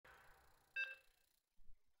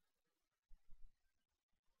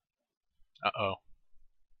Uh-oh.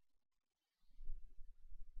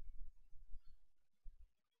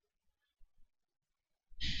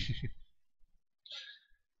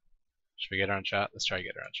 Should we get her on chat? Let's try to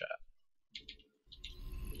get her on chat.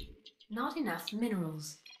 Not enough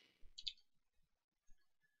minerals.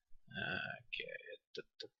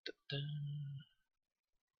 Okay.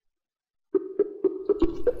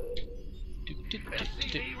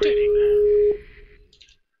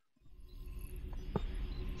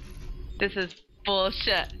 This is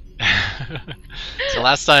bullshit. So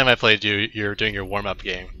last time I played you, you were doing your warm-up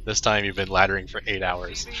game. This time you've been laddering for 8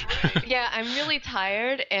 hours. Yeah, I'm really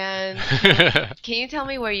tired, and can you tell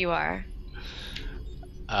me where you are?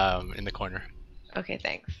 In the corner. Okay,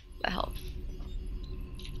 thanks. That helps.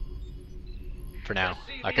 For now,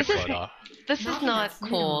 I can float off. This is not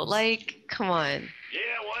cool. Like, come on.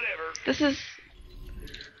 Yeah, whatever. This is...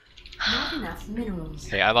 Not enough minerals.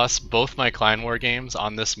 Hey, I lost both my Clan War games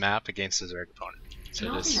on this map against a Zerg opponent. So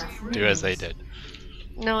Not just enough do as they minerals. did.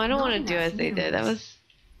 No, I don't Not want to do enough as they did. That minerals.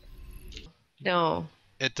 was... No.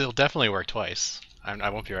 It'll definitely work twice. I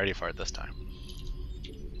won't be ready for it this time.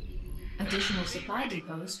 Additional supply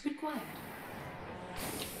depots required.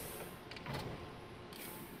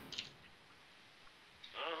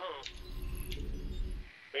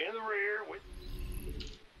 In the rear with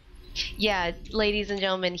Yeah, ladies and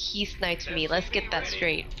gentlemen, he sniped me. Let's get that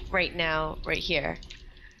straight right now, right here.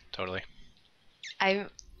 Totally.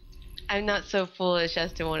 I'm not so foolish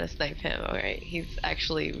as to want to snipe him, alright? He's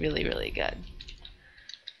actually really, really good.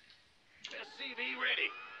 SCV ready.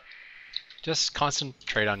 Just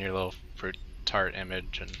concentrate on your little fruit tart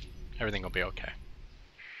image and everything will be okay.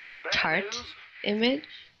 Bad Tart news. image?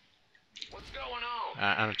 What's going on?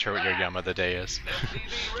 I'm not sure what your yum of the day is.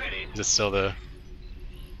 SCV ready. Is it still the...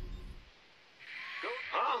 Go.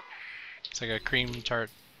 Huh? It's like a cream tart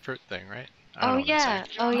fruit thing, right? I don't know Oh what it's yeah, like.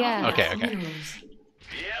 oh yeah. Okay, Enough okay. Minerals.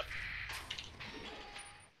 Yep.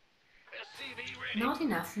 SCV ready. Not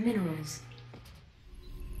enough minerals.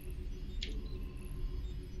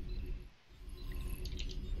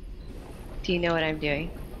 Do you know what I'm doing?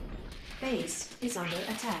 Base is under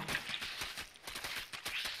attack.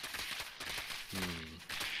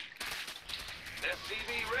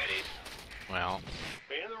 SCV ready. Well,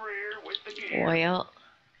 In the rear with the gear. Oil.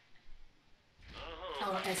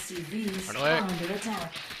 Uh-huh. Our SCVs Run are away. under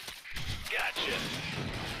attack. Gotcha.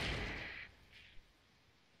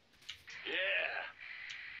 Yeah.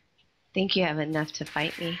 Think you have enough to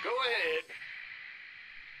fight me? Go ahead.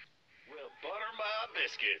 Well, butter my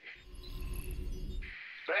biscuit.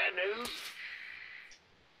 Bad news.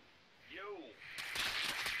 Yo.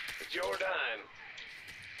 It's your dime.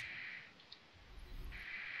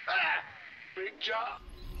 Ah! Big job.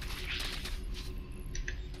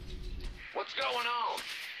 What's going on?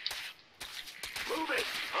 Move it,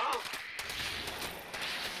 huh?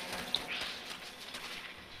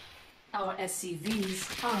 Our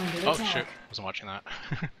SCVs are under oh attack. shoot, wasn't watching that.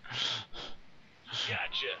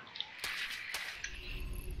 Gotcha.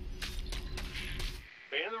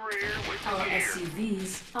 In the rear with the Our gear.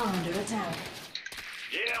 SCVs are under attack.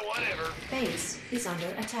 Yeah, whatever. Base is under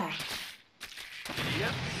attack.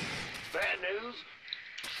 Yep. Bad news.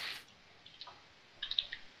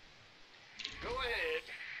 Go ahead.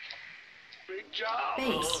 Big job.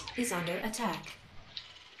 Base is under attack.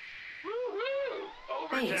 Woo-hoo!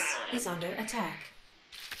 Overtime. Base is under attack.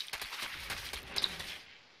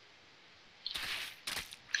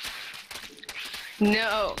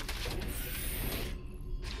 No.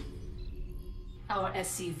 Our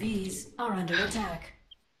SCVs are under attack.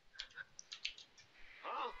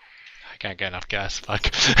 Huh? I can't get enough gas, fuck.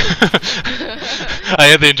 I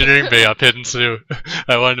had the engineering bay up hidden too.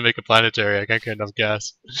 I wanted to make a planetary, I can't get enough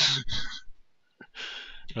gas.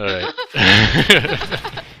 Alright.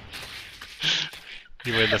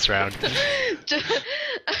 You win this round. I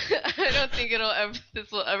don't think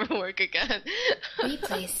this will ever work again.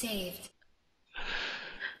 Replay saved.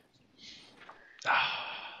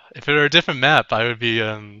 If it were a different map, I would be,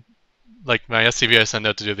 like my SCV I sent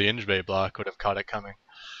out to do the Inge Bay block would have caught it coming.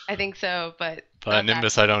 I think so, but But not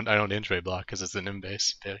Nimbus, that. I don't Inge Bay block because it's an Nim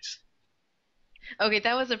base. Okay,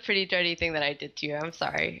 that was a pretty dirty thing that I did to you. I'm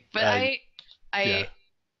sorry, but Yeah. I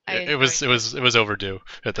It was overdue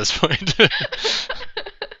at this point.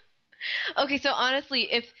 Okay, so honestly,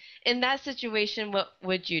 if in that situation, what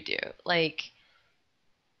would you do? Like,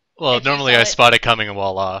 Well, if you normally saw I it- spot it coming and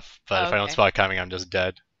wall off, but Oh, if I don't okay. spot it coming, I'm just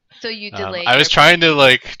dead. so you delay. I was your- trying to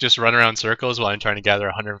like just run around circles while I'm trying to gather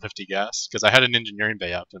 150 gas because I had an engineering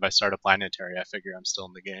bay up. If I start a planetary, I figure I'm still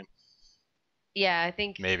in the game. Yeah, I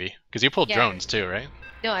think. Maybe because you pulled Yeah. drones too, right?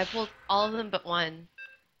 No, I pulled all of them but one.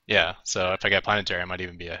 Yeah. So if I get planetary, I might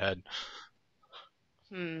even be ahead.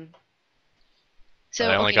 Hmm. But So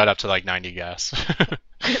I only okay, got up to like 90 gas.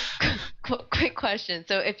 quick question.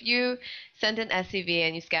 So if you sent an SCV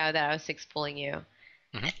and you scouted that I was 6 pulling you,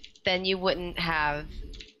 Mhm. then you wouldn't have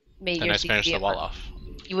made Then your I just finish CC the at wall one. off.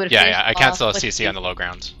 You would have Yeah, finished yeah, I off cancel a with CC on the low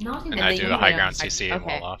ground. Not And enough I then do you a would high have ground hard- CC and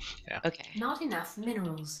okay. wall off. Yeah. Okay. Not enough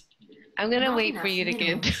minerals. I'm gonna Not wait for enough you to get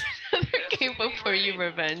into minerals. another game before you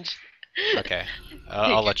revenge. Okay. Take I'll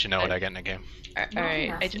your let you know what time. I get in a game. Not Alright,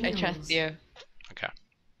 enough I trust minerals. you. Okay.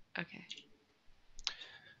 Okay.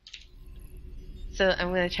 So I'm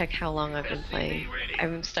gonna check how long I've been playing.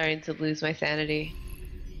 I'm starting to lose my sanity.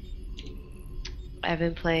 I've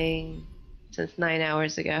been playing since 9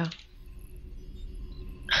 hours ago.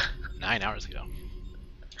 9 hours ago.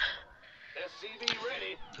 SCV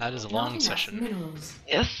ready. That is a Not long enough session. minerals.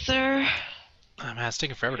 Yes, sir. Man, it's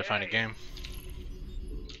taking forever to find a game.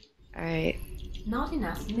 Alright, Not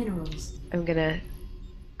enough minerals. I'm gonna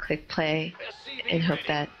click play SCV and hope ready.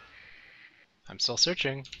 that. I'm still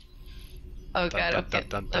searching. Oh Dun, god, dun, okay.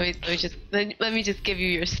 dun, dun, Let me just give you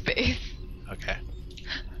your space. Okay.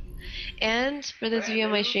 And for those of you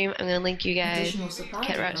on my stream, I'm gonna link you guys Additional supply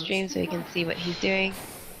Ketroc depots stream so you can see what he's doing.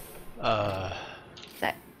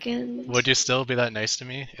 Second. Would you still be that nice to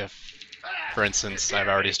me if, for instance, I've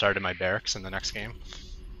already started my barracks in the next game,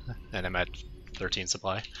 and I'm at 13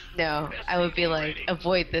 supply? No, I would be like,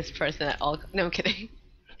 avoid this person at all. No, I'm kidding.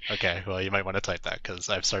 Okay, well, you might want to type that, because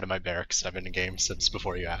I've started my barracks. I've been in game since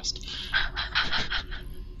before you asked.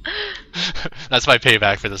 That's my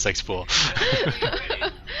payback for the 6 pool.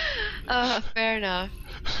 Oh, fair enough.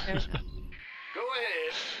 Fair enough. Go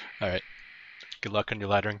ahead. Alright. Good luck on your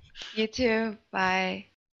laddering. You too. Bye.